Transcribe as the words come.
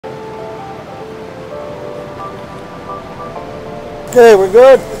Okay, we're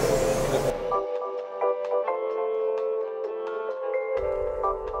good.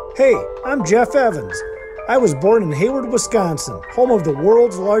 Hey, I'm Jeff Evans. I was born in Hayward, Wisconsin, home of the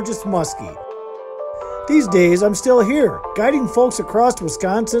world's largest muskie. These days, I'm still here, guiding folks across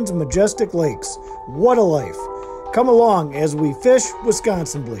Wisconsin's majestic lakes. What a life. Come along as we fish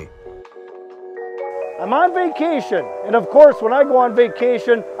Wisconsinbly. I'm on vacation, and of course, when I go on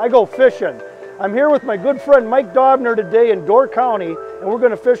vacation, I go fishing. I'm here with my good friend Mike Daubner today in Door County, and we're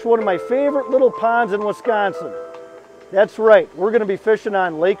going to fish one of my favorite little ponds in Wisconsin. That's right, we're going to be fishing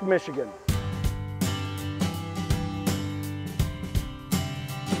on Lake Michigan.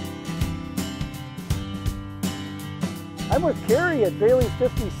 I'm with Carrie at Bailey's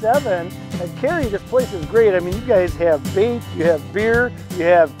 57, and Carrie, this place is great. I mean, you guys have bait, you have beer, you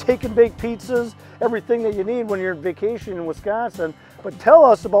have take and bake pizzas, everything that you need when you're on vacation in Wisconsin. But tell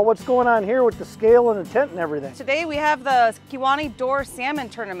us about what's going on here with the scale and the tent and everything. Today we have the Kewanee Door Salmon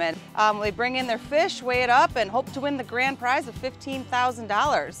Tournament. They bring in their fish, weigh it up, and hope to win the grand prize of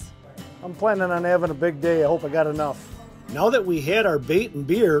 $15,000. I'm planning on having a big day. I hope I got enough. Now that we had our bait and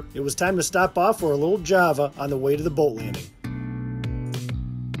beer, it was time to stop off for a little Java on the way to the boat landing.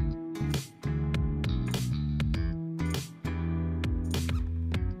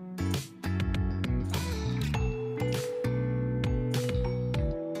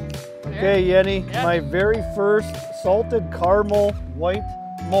 Okay, Yenny, yep. My very first salted caramel white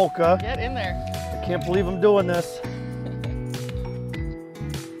mocha. Get in there. I can't believe I'm doing this.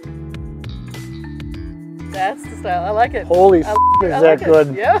 That's the style. I like it. Holy s***, is that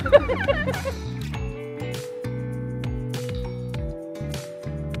good? Yeah.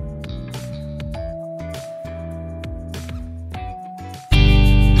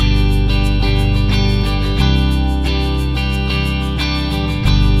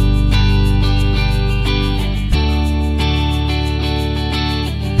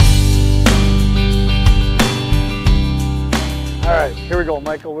 All right, here we go,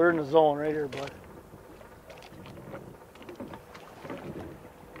 Michael. We're in the zone right here, bud.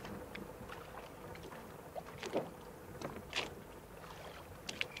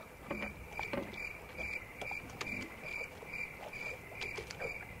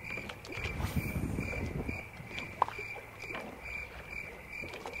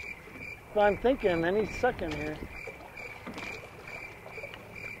 So I'm thinking any second here.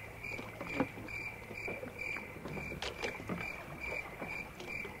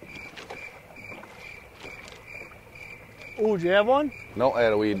 Oh, do you have one? No, I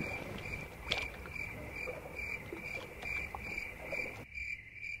had a weed.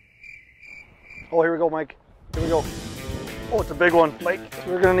 Oh, here we go, Mike. Here we go. Oh, it's a big one, Mike.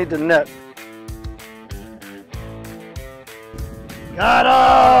 So we're gonna need the net.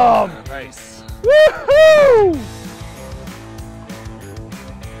 Got him! Nice. Woohoo!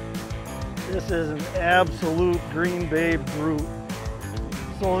 This is an absolute Green Bay brute.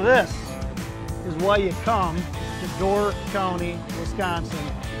 So this is why you come to Door County, Wisconsin.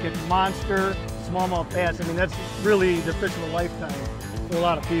 Get monster smallmouth bass. I mean, that's really the fish of a lifetime for a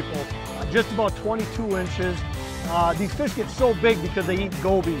lot of people. Just about 22 inches. These fish get so big because they eat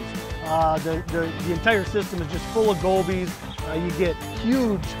gobies. The entire system is just full of gobies. You get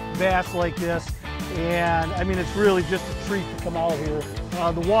huge bass like this, and I mean, it's really just a treat to come out here.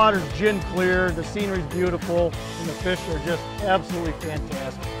 The water's gin clear, the scenery's beautiful, and the fish are just absolutely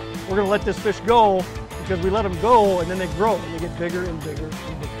fantastic. We're gonna let this fish go because we let them go and then they grow and they get bigger and bigger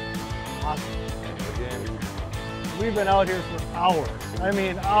and bigger. Awesome. We've been out here for hours. I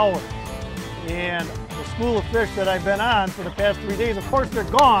mean, hours. And the school of fish that I've been on for the past 3 days, of course they're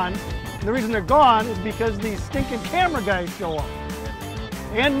gone. And the reason they're gone is because these stinking camera guys show up.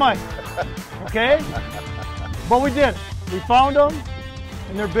 And Mike, okay? But we did it. We found them,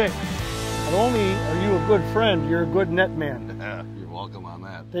 and they're big. Not only are you a good friend, you're a good net man. Yeah, you're welcome on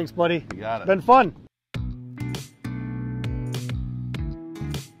that. Thanks, buddy. You got it. Been fun.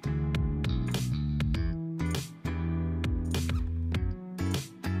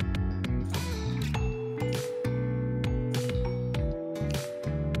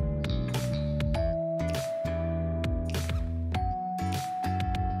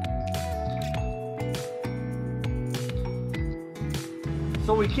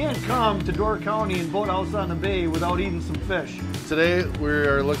 So we can't come to Door County and boat house on the bay without eating some fish. Today we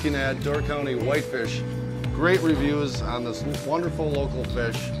are looking at Door County whitefish. Great reviews on this wonderful local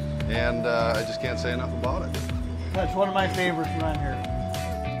fish, and I just can't say enough about it. That's one of my favorites around here.